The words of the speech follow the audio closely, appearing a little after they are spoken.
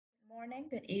morning,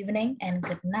 good evening, and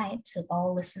good night to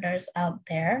all listeners out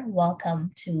there.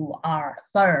 Welcome to our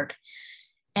third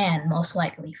and most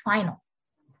likely final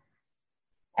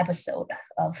episode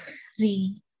of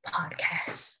the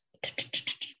podcast.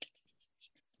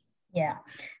 Yeah,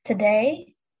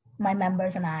 today my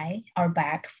members and I are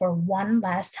back for one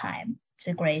last time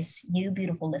to grace you,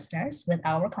 beautiful listeners, with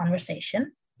our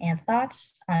conversation and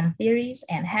thoughts on theories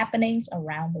and happenings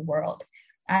around the world.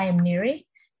 I am Neri,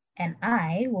 and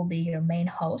I will be your main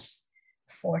host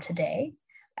for today,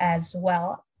 as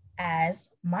well as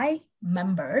my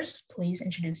members. Please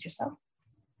introduce yourself.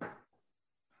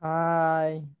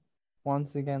 Hi,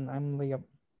 once again, I'm Liam.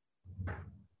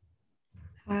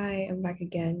 Hi, I'm back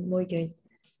again. Muy good.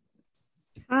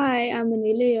 Hi, I'm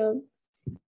Amelia.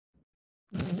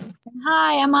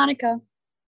 Hi, I'm Monica.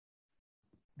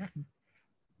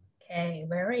 Okay,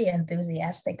 very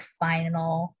enthusiastic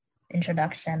final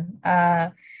introduction.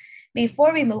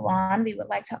 Before we move on, we would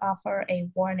like to offer a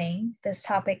warning. This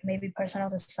topic may be personal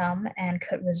to some and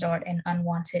could result in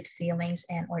unwanted feelings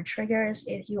and or triggers.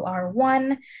 If you are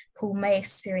one who may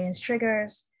experience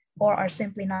triggers or are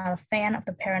simply not a fan of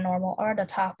the paranormal or the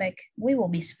topic we will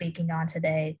be speaking on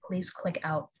today, please click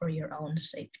out for your own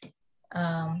safety.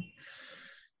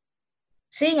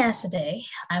 Seeing as today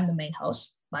I'm the main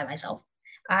host by myself,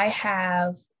 I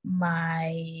have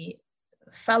my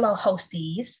fellow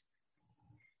hosties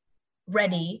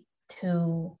ready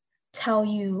to tell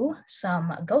you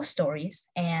some ghost stories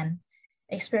and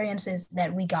experiences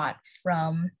that we got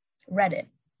from Reddit.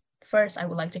 First, I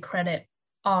would like to credit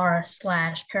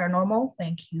r/paranormal.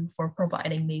 Thank you for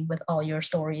providing me with all your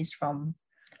stories from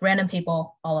random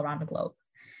people all around the globe.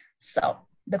 So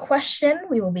the question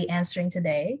we will be answering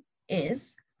today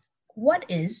is, what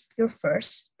is your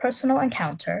first personal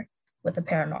encounter with the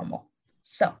paranormal?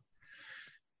 So,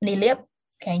 Nilip,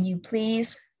 can you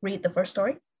please read the first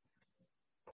story?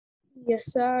 Yes,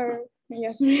 sir.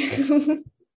 Yes, ma'am.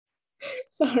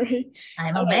 Sorry.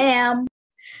 I'm a ma'am.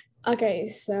 Okay,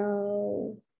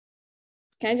 so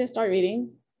can I just start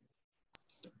reading?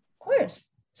 Of course.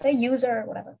 Say user or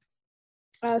whatever.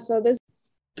 So this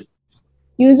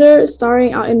user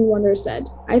starring out in wonder said,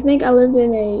 I think I lived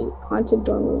in a haunted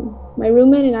dorm room. My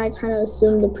roommate and I kind of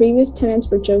assumed the previous tenants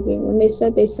were joking when they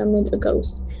said they summoned a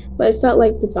ghost, but it felt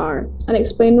like bizarre,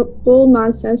 unexplainable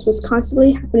nonsense was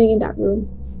constantly happening in that room.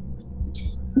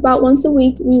 About once a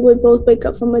week, we would both wake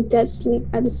up from a dead sleep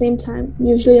at the same time,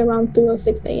 usually around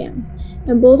 3:06 a.m.,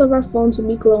 and both of our phones would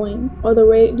be glowing, or the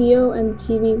radio and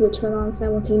TV would turn on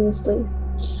simultaneously.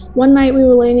 One night we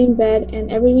were laying in bed and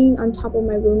everything on top of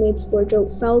my roommate's wardrobe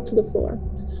fell to the floor.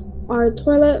 Our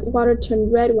toilet water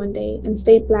turned red one day and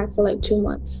stayed black for like 2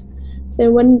 months,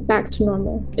 then went back to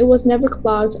normal. It was never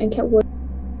clogged and kept working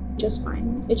just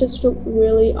fine. It just looked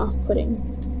really off-putting.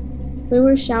 When we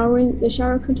were showering, the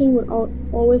shower curtain would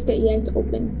always get yanked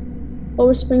open.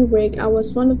 Over spring break, I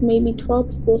was one of maybe 12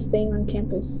 people staying on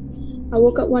campus. I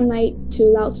woke up one night to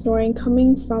loud snoring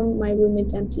coming from my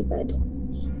roommate's empty bed.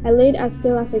 I laid as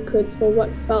still as I could for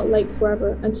what felt like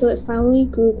forever until it finally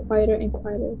grew quieter and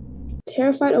quieter,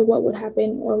 terrified of what would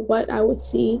happen or what I would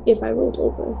see if I rolled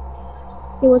over.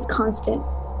 It was constant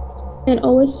and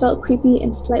always felt creepy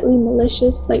and slightly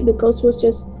malicious, like the ghost was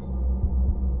just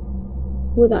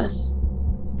with us.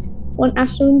 One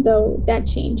afternoon, though, that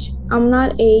changed. I'm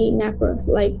not a napper,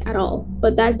 at all,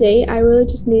 but that day I really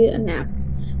just needed a nap.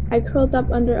 I curled up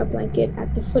under a blanket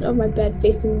at the foot of my bed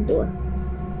facing the door.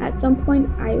 At some point,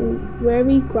 I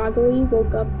very groggily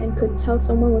woke up and could tell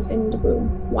someone was in the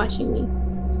room, watching me.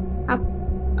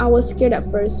 I was scared at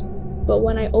first, but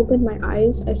when I opened my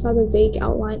eyes, I saw the vague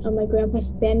outline of my grandpa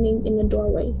standing in the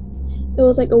doorway. It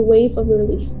was like a wave of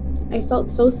relief. I felt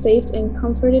so safe and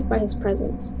comforted by his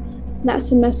presence. That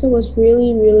semester was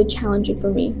really, really challenging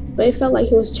for me, but it felt like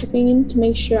he was checking in to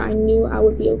make sure I knew I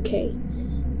would be okay.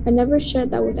 I never shared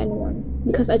that with anyone,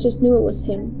 because I just knew it was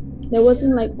him. There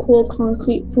wasn't cool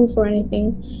concrete proof or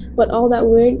anything, but all that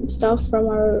weird stuff from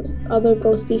our other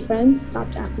ghosty friends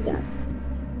stopped after that.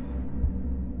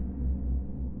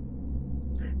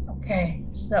 Okay,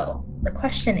 so the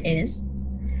question is,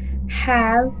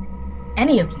 have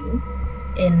any of you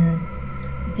in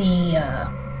the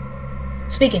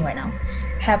speaking right now,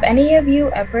 have any of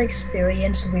you ever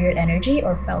experienced weird energy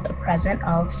or felt a presence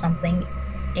of something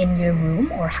in your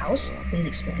room or house? Please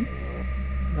explain.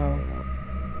 No.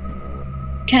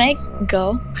 Can I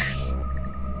go?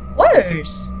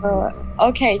 Worse.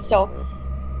 Okay, so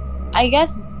I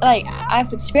guess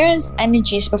I've experienced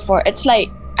energies before. It's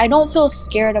I don't feel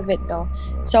scared of it though.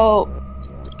 So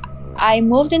I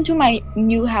moved into my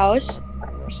new house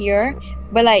here,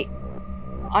 but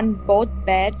on both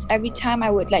beds. Every time I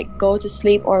would like go to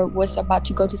sleep or was about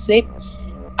to go to sleep,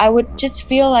 I would just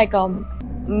feel like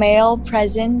male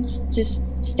presence just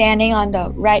standing on the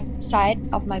right side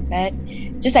of my bed,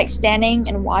 just like standing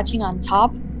and watching on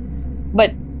top.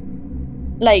 But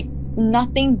like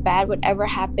nothing bad would ever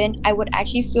happen. I would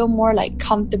actually feel more like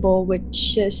comfortable with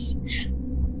just,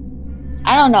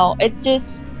 I don't know,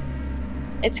 it's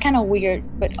kind of weird,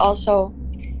 but also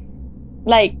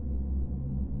like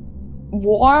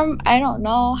warm. I don't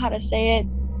know how to say it.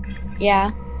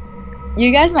 Yeah.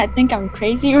 You guys might think I'm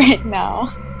crazy right now.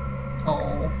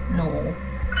 Oh, no.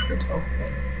 It's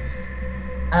okay.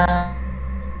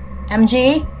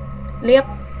 MG? Liep?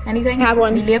 Anything? I have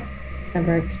one. Liep?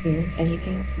 Never experienced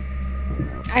anything.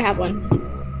 I have one.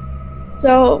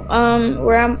 So,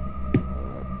 where I'm.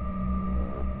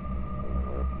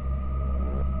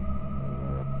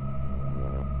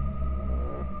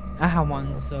 I have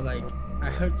one. So like, I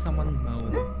heard someone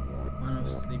moan when I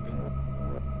was sleeping.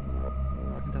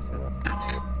 That's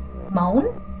it.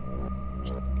 Moan?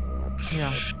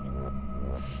 Yeah.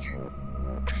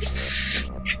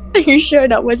 Are you sure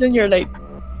that wasn't your like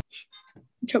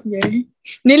chọc giấy?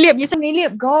 Niliep, you said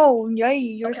Niliep, go. Yay,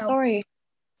 your Okay. story.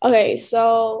 Okay,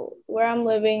 so where I'm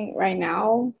living right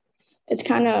now, it's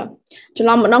kind of. I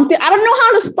don't know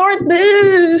how to start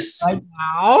this. Right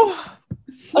now.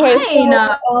 Okay, Fine.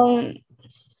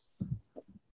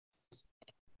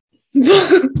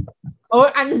 Oh,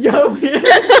 I'm joking.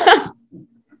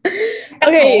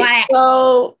 Okay, Wow.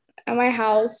 so at my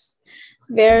house,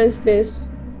 there's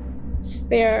this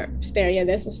stair. Yeah,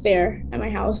 there's a stair at my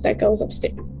house that goes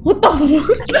upstairs. What the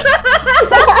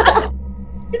fuck?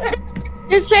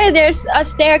 Just say there's a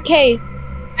staircase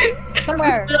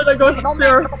somewhere. That goes Don't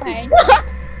there. make no pain.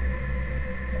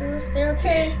 There's a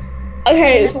staircase.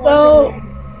 Okay, so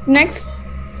next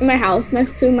my house,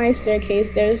 next to my staircase,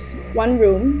 there's one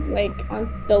room, like on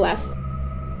the left,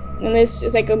 and this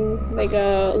is like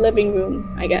a living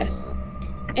room, I guess.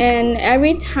 And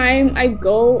every time I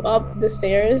go up the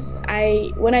stairs,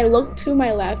 when I look to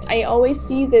my left, I always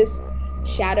see this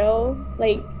shadow,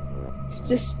 like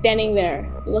just standing there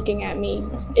looking at me.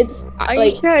 It's Are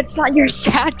like you sure it's not your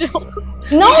shadow?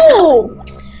 no,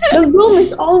 the room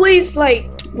is always like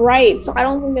bright, so I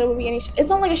don't think there would be any. It's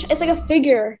not like it's like a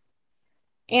figure,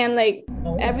 and like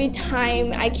every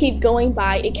time I keep going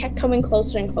by, it kept coming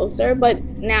closer and closer. But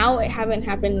now it haven't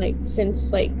happened like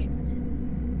since like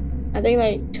I think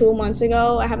like 2 months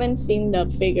ago. I haven't seen the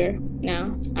figure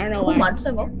now. I don't know 2 why. months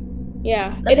ago.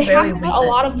 Yeah, That's it very happens a recent.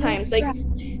 lot of times. Like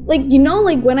you know,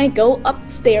 like when I go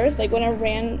upstairs, like when I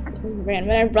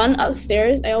run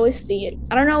upstairs, I always see it.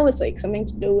 I don't know if it's like something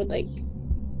to do with like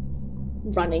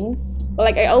running, but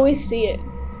like I always see it.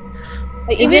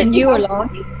 Like Is it you if I'm alone?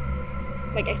 walking,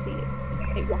 like I see it,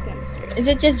 like walking upstairs. Is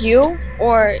it just you,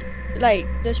 or like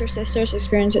does your sisters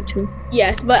experience it too?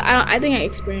 Yes, but I think I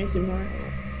experience it more.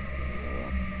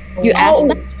 You asked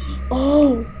them?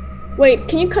 Oh, wait,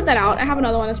 can you cut that out? I have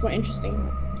another one that's more interesting.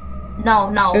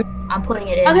 No, I'm putting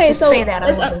it in. Okay, Just so say that.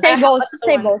 there's otherwise- Say I have both. another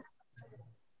Say one.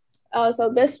 both. So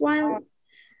this one,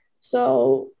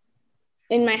 so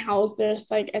in my house, there's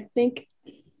like, I think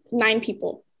 9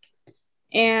 people,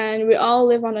 and we all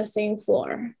live on the same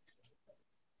floor.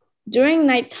 During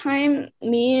nighttime,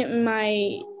 me and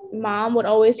my mom would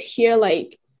always hear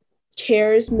like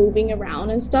chairs moving around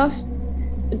and stuff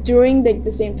during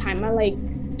the same time at like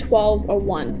 12 or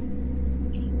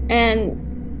 1.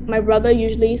 And my brother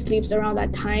usually sleeps around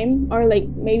that time or like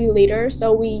maybe later,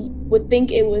 so we would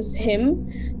think it was him,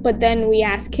 but then we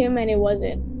asked him and it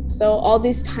wasn't. So all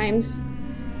these times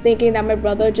thinking that my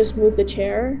brother just moved the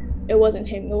chair, it wasn't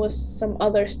him, it was some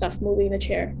other stuff moving the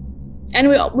chair. And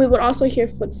we would also hear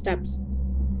footsteps.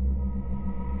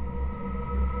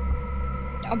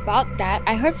 About that,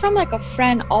 I heard from like a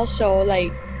friend also,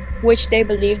 like which they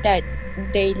believe that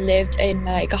they lived in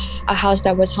like a house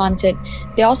that was haunted.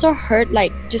 They also heard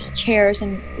like just chairs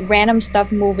and random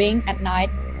stuff moving at night.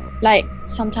 Like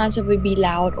sometimes it would be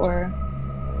loud or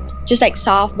just like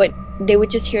soft, but they would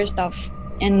just hear stuff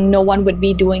and no one would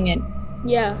be doing it.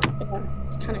 Yeah,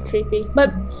 it's kind of creepy,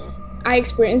 but I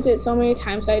experienced it so many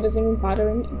times that it doesn't even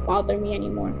bother me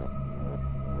anymore.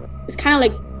 It's kind of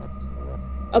like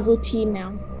a routine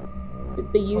now.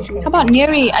 The usual. How about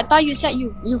Neri? I thought you said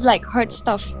you've like heard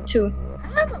stuff too. I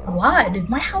haven't a lot.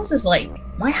 My house is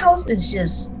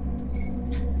just,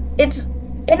 it's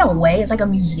in a way it's like a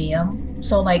museum.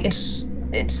 So like it's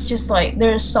just like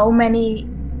there's so many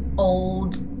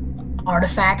old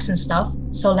artifacts and stuff.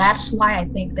 So that's why I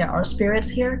think there are spirits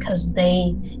here, because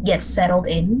they get settled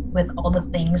in with all the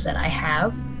things that I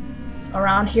have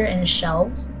around here in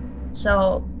shelves.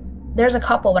 So there's a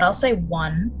couple, but I'll say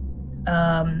one.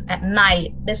 At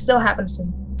night, this still happens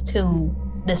to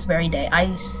this very day.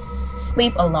 I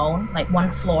sleep alone, like one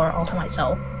floor all to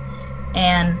myself,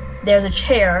 and there's a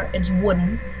chair. It's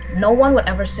wooden. No one would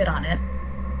ever sit on it,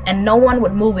 and no one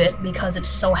would move it because it's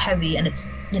so heavy and it's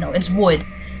it's wood.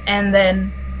 And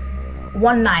then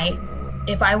one night,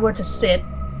 if I were to sit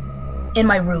in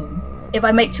my room, if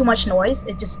I make too much noise,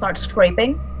 it just starts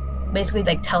scraping, basically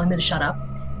like telling me to shut up.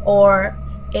 Or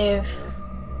if,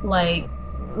 like,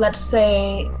 let's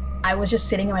say I was just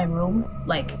sitting in my room,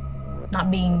 like not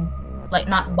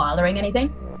bothering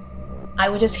anything, I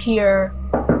would just hear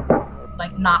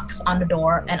like knocks on the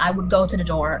door, and I would go to the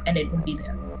door and it would be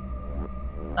there.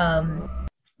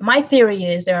 My theory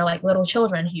is there are like little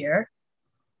children here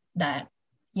that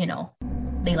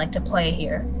they like to play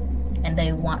here and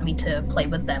they want me to play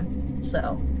with them.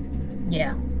 So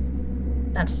yeah,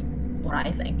 that's what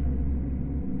I think.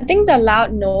 I think the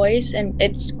loud noise and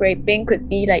its scraping could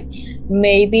be like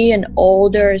maybe an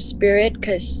older spirit,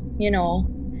 because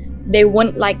they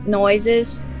wouldn't like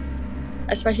noises,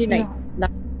 especially like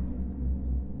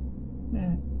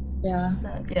yeah.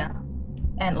 Yeah.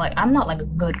 And like I'm not like a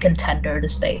good contender to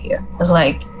stay here. It's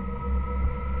like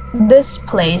this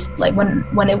place, like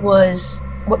when it was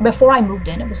before I moved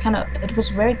in, it was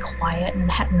very quiet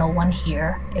and had no one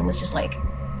here. It was just like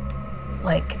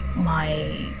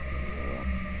my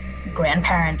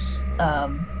grandparents,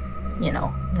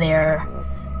 their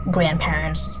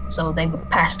grandparents, so they would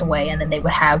passed away, and then they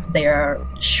would have their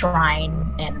shrine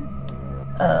and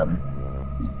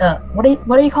what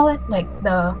do you call it? Like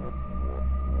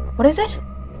what is it?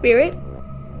 Spirit?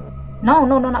 No,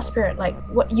 not spirit. Like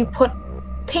what you put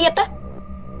theater?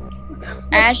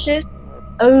 Ashes.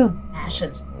 Oh,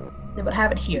 ashes. They would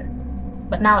have it here,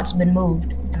 but now it's been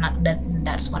moved, and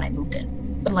that's when I moved in.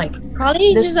 But like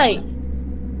Probably just like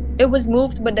it was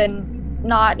moved, but then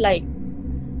not like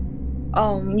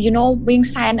being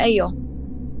signed ayo.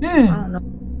 I don't know.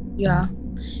 Yeah.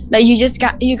 Like you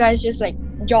guys just like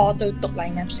do tự tục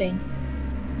like I'm saying.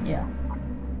 Yeah.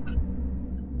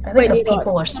 I think the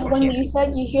people are still when here. you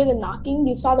said you hear the knocking,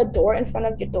 you saw the door in front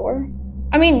of your door?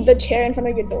 I mean, the chair in front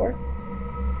of your door?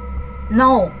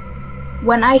 No.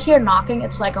 When I hear knocking,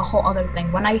 it's like a whole other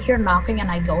thing. When I hear knocking and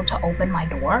I go to open my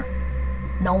door,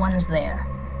 no one's there.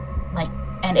 Like,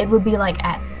 and it would be like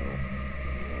at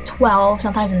 12,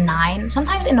 sometimes 9,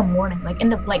 sometimes in the morning, like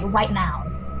right now.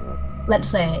 Let's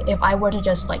say if I were to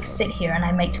just like sit here and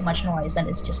I make too much noise, then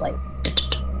it's just like,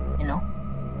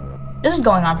 This is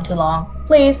going on for too long.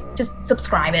 Please just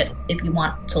subscribe it if you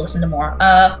want to listen to more.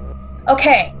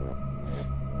 Okay.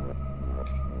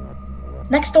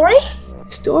 Next story?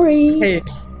 Hey,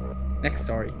 next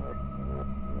story.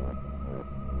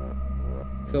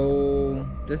 So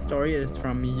this story is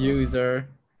from user.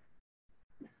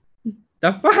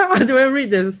 The fuck? How do I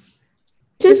read this?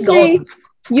 Just say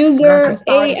user I'm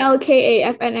sorry.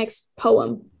 ALKAFNX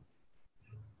poem.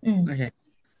 Okay.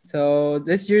 So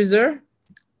this user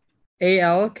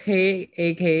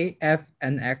ALKAKFNXC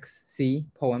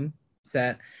poem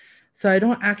said, so I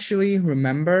don't actually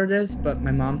remember this, but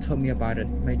my mom told me about it.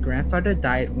 My grandfather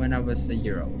died when I was a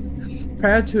year old.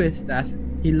 Prior to his death,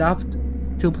 he loved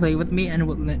to play with me and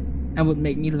would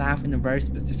make me laugh in a very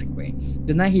specific way.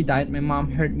 The night he died, my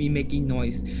mom heard me making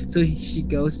noise, so she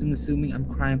goes and assuming I'm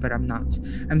crying, but I'm not.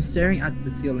 I'm staring at the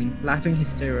ceiling, laughing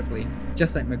hysterically,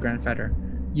 just like my grandfather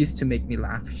used to make me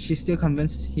laugh. She's still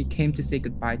convinced he came to say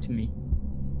goodbye to me.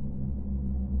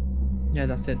 Yeah,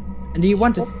 that's it. And do you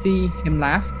want to see him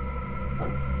laugh?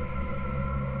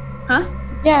 Huh?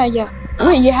 Yeah.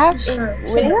 Wait, you have Sure.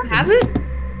 Will you Have it?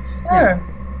 Sure.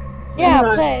 Yeah,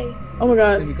 Oh, play. Oh my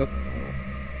god. Let me go.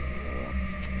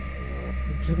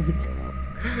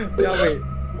 Yeah, wait.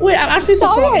 Wait, I'm actually so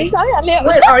Sorry, sorry. Liam.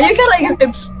 Wait, are you gonna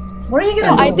what are you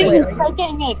gonna No, do? I think Wait, he's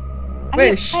faking it. I Wait,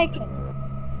 think he's faking.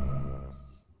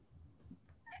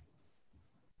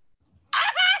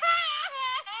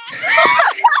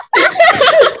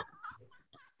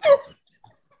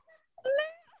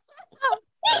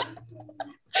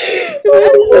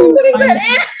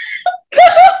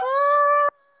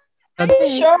 Are you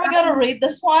sure we're gonna read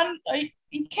this one?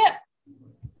 You can't.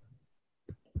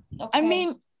 Okay. I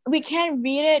mean, we can't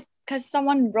read it because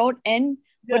someone wrote in,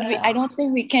 but Yeah. I don't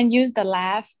think we can use the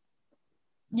laugh.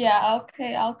 Yeah,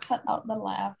 okay, I'll cut out the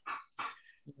laugh.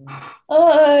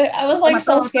 I was like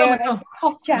so scared. I'm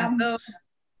so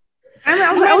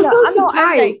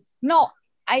surprised.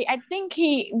 I think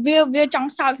he will trong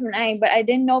saoខ្លួនឯង but I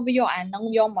didn't know វាយកអានឹង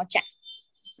យកមកចាក់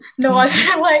No, I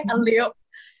feel like Leo,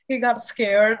 he got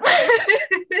scared.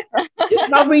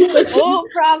 Not research. Oh,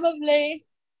 probably.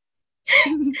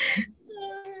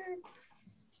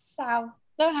 Sao?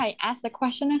 Tớ hãy ask the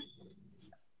question.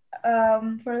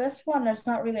 For this one, there's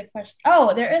not really a question.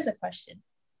 Oh, there is a question.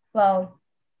 Well,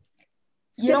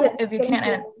 you Skip don't. it. If you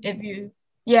can't, if you,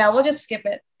 yeah, we'll just skip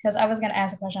it because I was gonna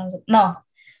ask a question. I was like, no,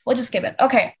 we'll just skip it.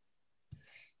 Okay.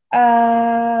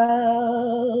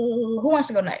 Who wants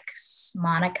to go next?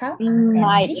 Monica?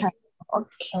 My MG? turn.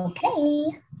 Okay.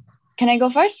 Okay. Can I go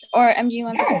first or MG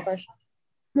wants to go Yes. first?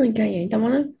 Okay, tao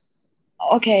muốn nói.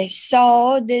 Okay,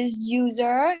 so this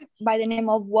user by the name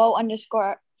of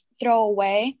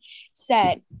whoa_throwaway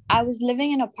said, I was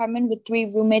living in an apartment with 3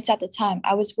 roommates at the time.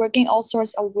 I was working all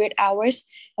sorts of weird hours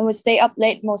and would stay up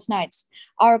late most nights.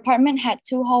 Our apartment had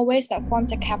 2 hallways that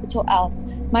formed a capital L.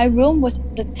 My room was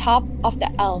the top of the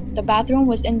L. The bathroom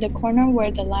was in the corner where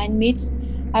the line meets.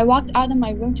 I walked out of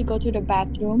my room to go to the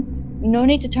bathroom. No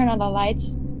need to turn on the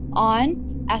lights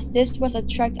on, as this was a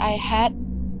trick I had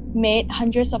made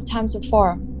hundreds of times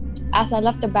before. As I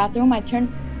left the bathroom, I turned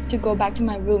to go back to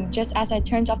my room. Just as I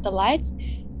turned off the lights,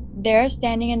 there,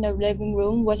 standing in the living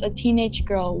room, was a teenage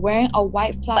girl wearing a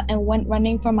white flower and went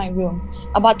running for my room.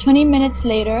 About 20 minutes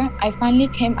later, I finally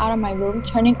came out of my room,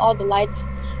 turning all the lights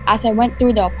as I went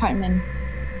through the apartment.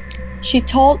 She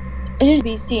told it to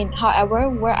be seen. However,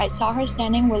 where I saw her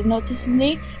standing was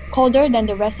noticeably colder than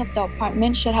the rest of the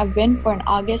apartment should have been for an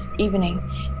August evening.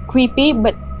 Creepy,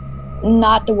 but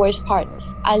not the worst part.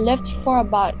 I lived for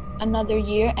about another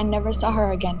year and never saw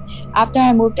her again. After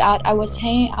I moved out, I was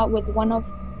hanging out with one of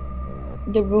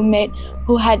the roommate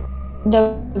who had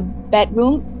the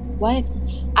bedroom. What?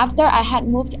 After I had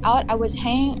moved out, I was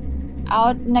hanging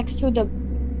out next to the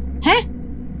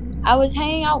I was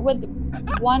hanging out with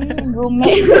one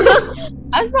roommate.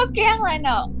 I'm so scared right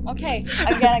now. Okay,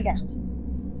 again.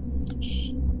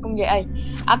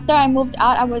 After I moved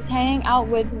out, I was hanging out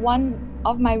with one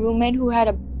of my roommate who had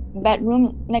a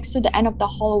bedroom next to the end of the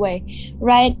hallway,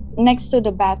 right next to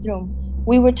the bathroom.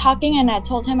 We were talking and I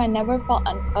told him I never felt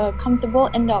comfortable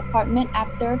in the apartment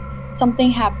after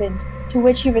something happened, to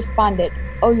which he responded,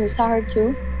 oh, you saw her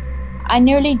too? I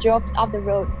nearly drove off the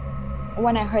road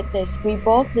when I heard this. We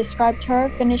both described her,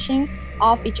 finishing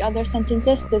off each other's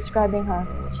sentences describing her.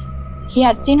 He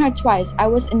had seen her twice. I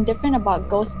was indifferent about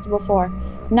ghosts before.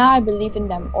 Now I believe in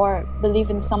them or believe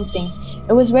in something.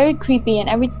 It was very creepy, and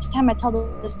every time I tell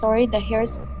the story, the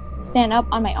hairs stand up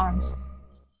on my arms.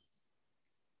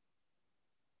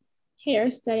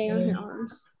 Hair standing on her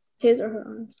arms. His or her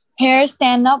arms. Hair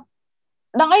stand up.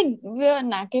 Đang ấy vừa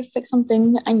nãy cái fix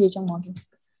something anh gì trong món.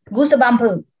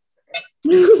 Goosebump.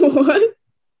 What?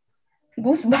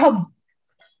 Goosebump.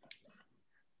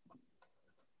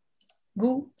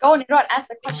 Go on, Rod, ask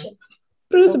the question.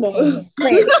 Crucible.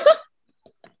 Okay.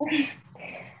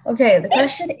 Okay, the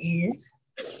question is,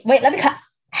 wait, let me cut.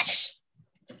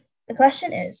 The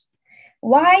question is,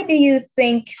 why do you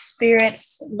think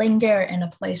spirits linger in a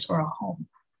place or a home?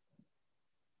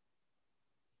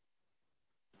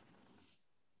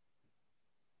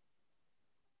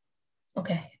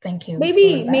 Okay, thank you.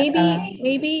 Maybe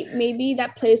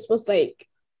that place was like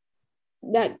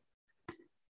that.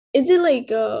 Is it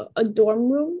like a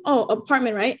dorm room? Oh,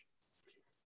 apartment, right?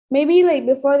 Maybe like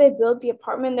before they built the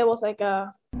apartment, there was like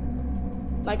a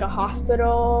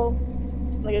hospital,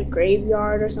 like a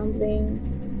graveyard or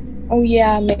something. Oh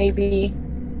yeah, maybe.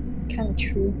 Kind of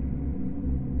true.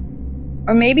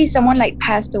 Or maybe someone like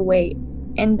passed away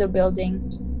in the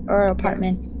building or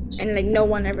apartment. And like no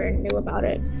one ever knew about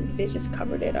it. They just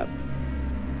covered it up.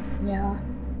 Yeah.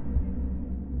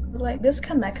 Like this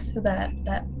connects to that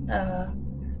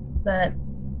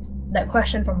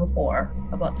question from before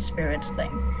about the spirits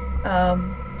thing.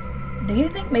 Do you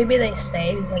think maybe they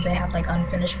stay because they have like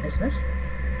unfinished business?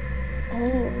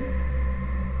 Oh.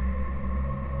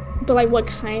 But like what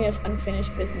kind of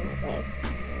unfinished business though?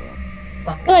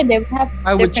 I feel like they would have.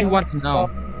 Why would you different want to know?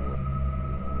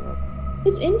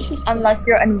 It's interesting. unless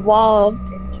you're involved.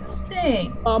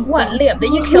 Interesting. What, Liam?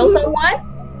 Did you kill someone?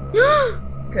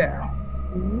 Girl.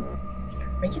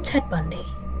 Are you Ted Bundy?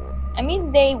 I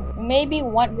mean, they maybe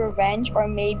want revenge, or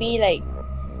maybe like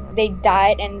they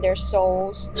died and their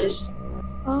souls just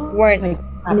weren't Like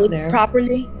lived there.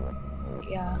 properly.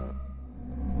 Yeah.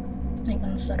 Like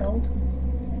unsettled?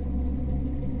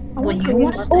 I Would want you to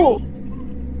want to stay? Oh.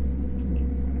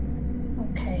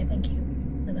 Okay, thank you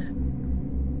for that.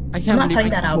 I can't not believe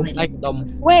cutting I that out, look maybe. like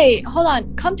them. Wait, hold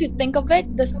on. Come to think of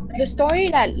it, the story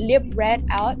that Lip read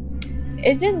out,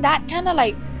 isn't that kind of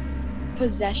like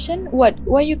possession? What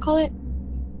you call it?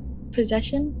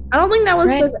 Possession? I don't think that was.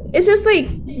 Right. It's just like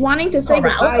wanting to say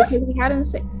goodbye Paralysis? because he hadn't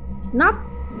said. Not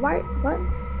why what?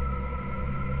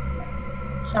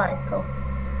 Sorry, go.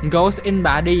 Ghost in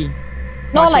body.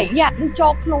 No, Not like just- yeah,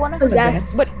 cho luôn á.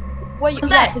 Possessed. But What you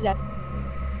Possessed. possessed?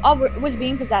 Oh, was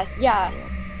being possessed. Yeah,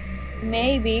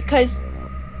 maybe because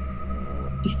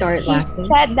He started he laughing.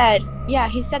 said that. Yeah,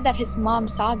 he said that his mom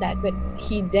saw that, but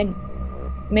he didn't.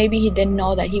 Maybe he didn't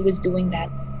know that he was doing that.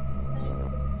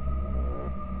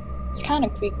 It's kind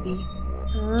of creepy.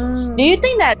 Do you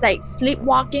think that like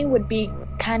sleepwalking would be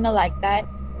kind of like that?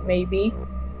 Maybe.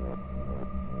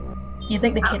 You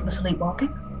think the kid was sleepwalking?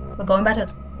 We're going back to.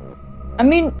 I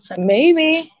mean, Sorry.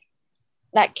 maybe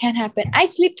that can happen. I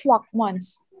sleepwalked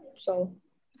once, so.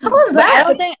 How was But I that?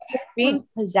 don't think I was being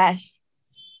possessed.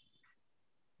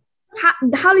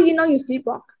 How do you know you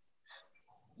sleepwalk?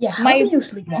 Yeah, how My- do you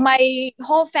sleepwalk? My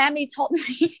whole family told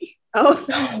me. Oh,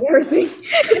 embarrassing.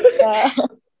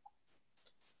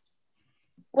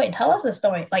 Wait, tell us the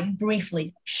story, like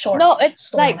briefly, short. No, it's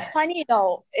story. like funny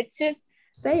though. It's just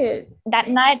Say it. that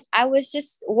night I was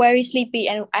just very sleepy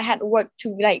and I had work to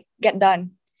like get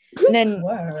done. And then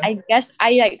Word. I guess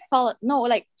I like felt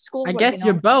school. I guess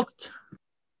you're booked.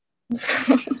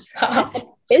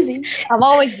 Stop. Busy. I'm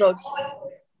always booked.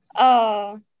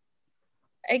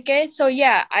 Okay, so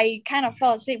yeah, I kind of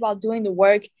fell asleep while doing the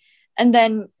work, and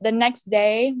then the next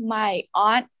day, my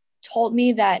aunt told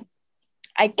me that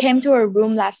I came to her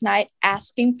room last night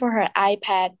asking for her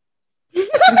iPad,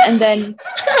 and then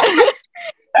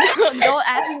don't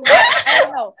ask me why. I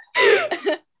don't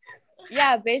know.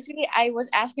 Yeah, basically, I was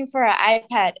asking for her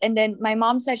iPad, and then my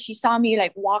mom said she saw me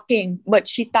like walking, but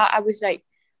she thought I was like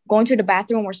going to the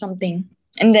bathroom or something,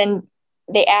 and then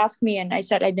they asked me, and I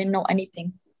said I didn't know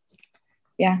anything.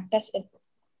 Yeah, that's it.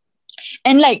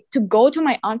 And like to go to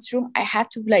my aunt's room, I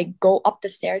had to like go up the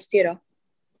stairs, Tira.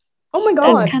 Oh my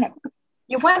It's god. kind of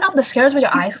You went up the stairs with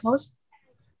your eyes closed?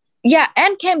 yeah,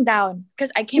 and came down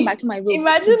because I came back to my room.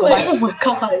 Imagine Go like, Oh my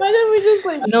god. imagine we just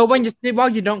like, No, when you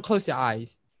sleepwalk, you don't close your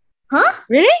eyes. huh?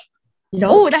 Really? You don't.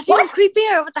 Oh, that's even What?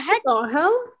 creepier. What the heck? The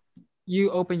hell?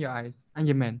 You open your eyes and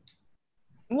you meant.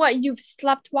 What, you've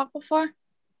slept walk before?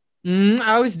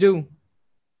 I always do.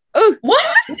 Oh, What?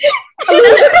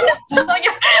 So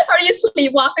are you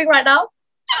sleepwalking right now?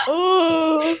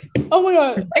 oh, Oh my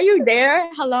god. are you there?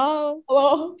 Hello.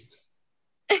 Hello.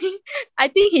 I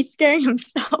think he's scaring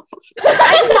himself.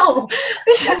 I know.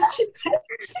 This is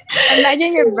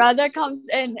Imagine your brother comes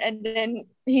in and then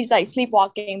he's like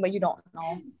sleepwalking, but you don't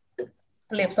know.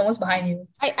 Lip, someone's behind you.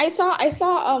 I saw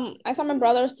my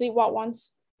brother sleepwalk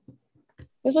once.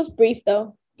 This was brief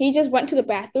though. He just went to the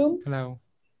bathroom Hello.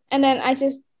 and then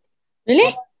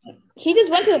Really? he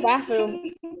just went to the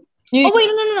bathroom. You, Oh wait,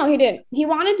 no, he didn't. He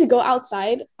wanted to go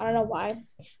outside. I don't know why.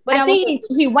 But I think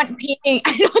he went peeing.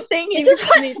 I don't think He just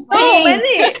went to so pee.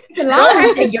 many. You don't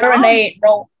have to urinate,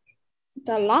 bro.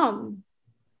 The alarm.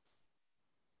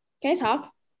 Can I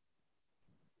talk?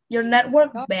 Your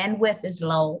network bandwidth is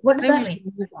low. What does that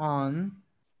mean? Move on.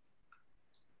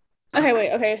 Okay,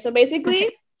 wait. Okay, so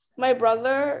basically, my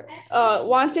brother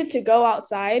wanted to go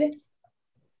outside,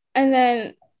 and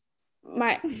then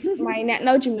my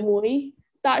Natno Jimui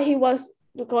thought he was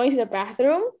going to the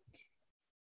bathroom,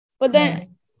 but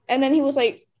then and then he was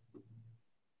like,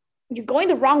 "You're going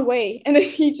the wrong way," and then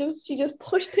she just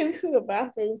pushed him to the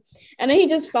bathroom, and then he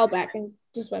just fell back and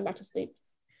just went back to sleep.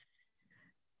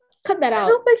 Cut that I out.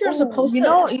 don't think you're supposed you to.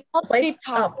 know wake sleep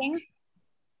talking.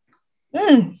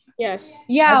 Yes.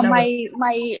 Yeah, I've never-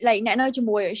 my like Nana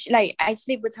Jamoy, like I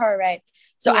sleep with her, right?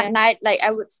 So Yeah. at night, like I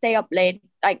would stay up late,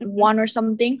 like 1 or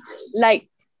something. Like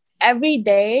every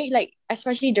day, like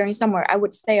especially during summer, I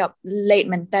would stay up late,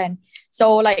 man. Then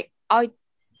so like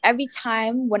every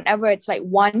time, whenever it's like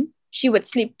 1, she would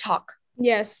sleep talk.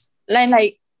 Yes.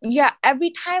 Like yeah,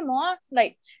 every time,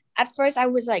 like at first I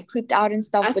was like creeped out and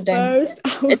stuff, At but then first,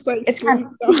 I was like, it's kind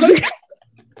sleep dog.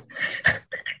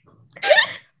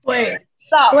 Wait,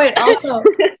 stop. wait. Also,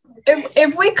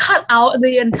 if we cut out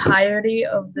the entirety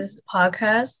of this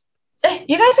podcast,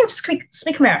 you guys can speak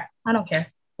Khmer. I don't care.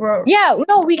 Yeah,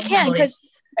 no, we Don't can worry. because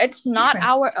it's not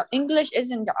Different. our English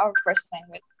isn't our first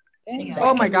language. Exactly.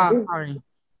 Oh my god, sorry.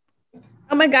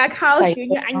 Oh my god, Carl's Sorry.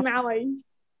 Jr. anh Mao ấy.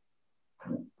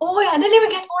 Oh yeah, I didn't even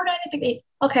get to order anything to eat.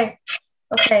 Okay.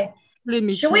 Leave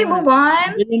me Should we chilling. move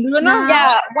on? You didn't do it Now? now?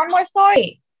 Yeah, one more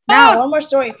story. Now, one more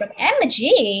story from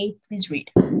MG. Please read.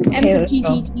 Okay, let's go.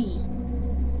 MTGT.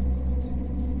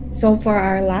 So for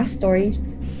our last story,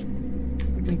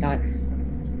 oh my god.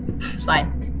 It's fine.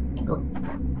 Go.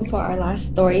 For our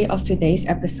last story of today's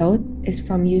episode is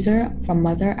from user from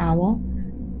Mother Owl.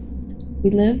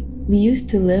 We used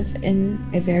to live in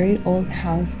a very old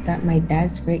house that my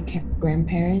dad's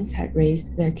great-grandparents had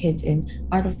raised their kids in.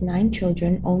 Out of 9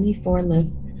 children, only 4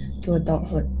 lived to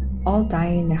adulthood, all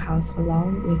dying in the house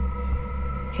along with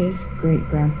his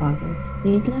great-grandfather.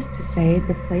 Needless to say,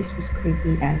 the place was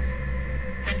creepy as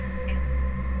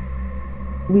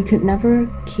We could never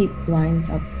keep blinds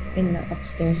up in the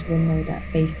upstairs window that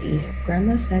faced east.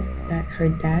 Grandma said that her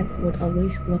dad would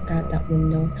always look out that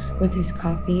window with his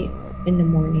coffee in the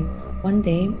morning. One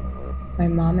day, my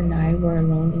mom and I were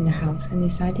alone in the house and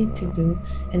decided to do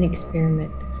an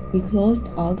experiment. We closed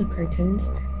all the curtains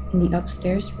in the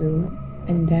upstairs room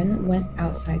and then went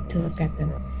outside to look at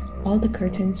them. All the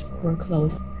curtains were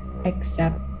closed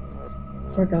except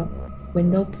for the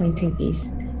window pointing east.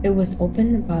 It was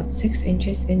open about 6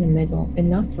 inches in the middle,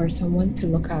 enough for someone to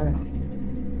look out of.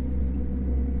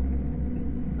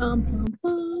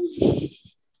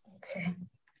 Okay.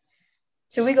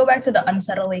 Should we go back to the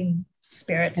unsettling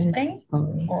spirits And thing?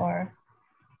 slowly. Or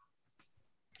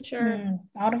Sure.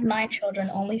 out of 9 children,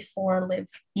 only 4 live.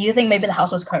 Do you think maybe the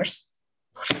house was cursed?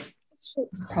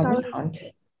 It's probably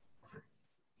haunted.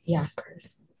 Yeah,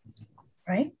 cursed.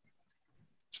 Right?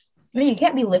 I mean, you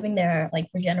can't be living there like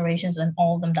for generations and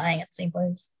all of them dying at the same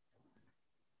place.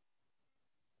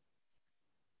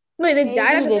 Wait, they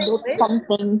died Maybe at the they same did place?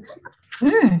 something.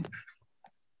 Mm.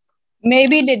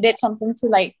 Maybe they did something to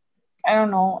like, I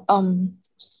don't know.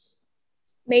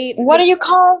 Made What do you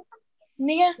call,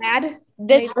 Nia? mad?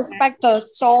 Disrespect the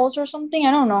souls or something.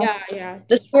 I don't know. Yeah.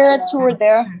 The spirits who were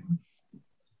there,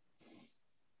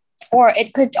 or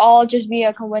it could all just be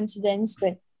a coincidence,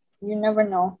 but you never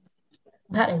know.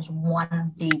 That is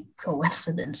one big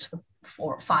coincidence for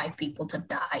 4 or 5 people to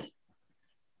die.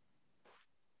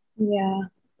 Yeah.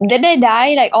 Did they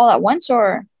die like all at once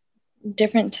or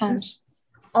different times?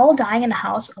 All dying in the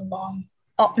house along.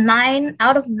 9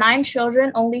 out of 9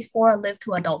 children, only 4 lived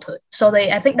to adulthood. So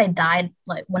I think they died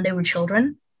like when they were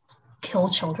children,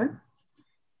 killed children.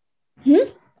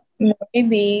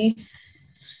 Maybe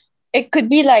it could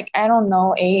be like, I don't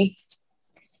know, a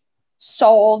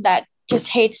soul that just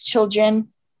hates children.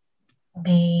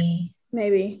 Maybe.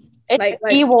 It's Like-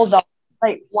 evil though.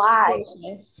 Like why?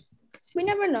 We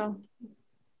never know.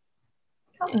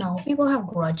 I don't know. People have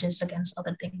grudges against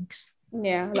other things.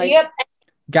 Yeah, like Yep.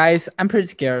 Guys, I'm pretty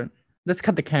scared. Let's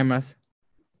cut the cameras.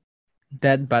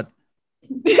 Dead butt.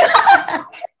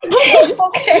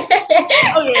 Okay.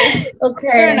 Okay.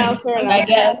 Fair enough. I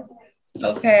guess.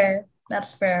 Okay,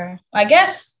 that's fair. I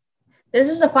guess this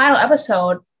is the final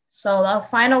episode. So the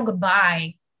final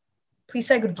goodbye. Please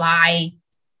say goodbye.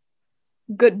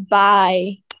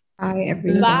 Goodbye. Bye,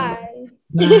 everyone. bye.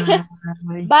 Bye.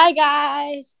 Bye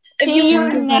guys. If See you you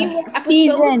want to see more next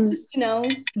episodes, season.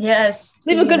 just Yes.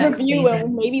 leave see a you good next review season.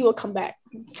 and maybe we'll come back.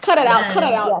 Cut it out. Cut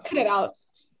it out. Yes. Cut it out.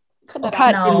 Cut that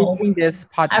Cut. out. I'm No, deleting this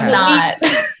podcast. I'm not.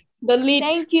 Delete.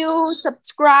 Thank you.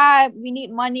 Subscribe. We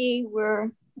need money. We're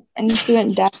in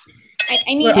student debt.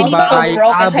 I need. We're also Goodbye,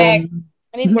 broke as heck. album.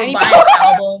 We're buying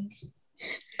albums.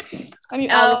 I need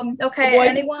album. Okay, Boys.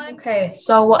 anyone? Okay,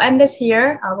 so we'll end this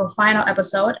here, our final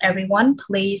episode. Everyone,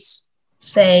 please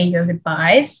say your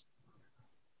goodbyes.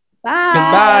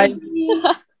 Bye.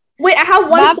 Goodbye. Wait, I have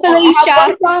one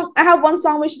Bye, song. I have one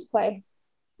song we should play.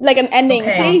 Like an ending.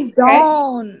 Okay. Please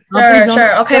don't.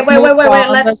 Sure. Okay, wait.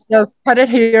 Let's just cut it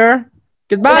here.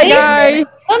 Goodbye, Wait. guys.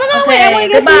 No, wait. I Okay, want to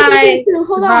get goodbye. something.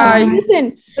 Hold Goodbye. on.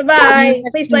 Listen. Goodbye.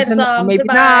 Please play the song. Maybe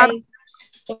Goodbye.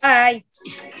 Goodbye.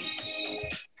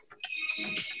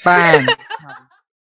 Bam.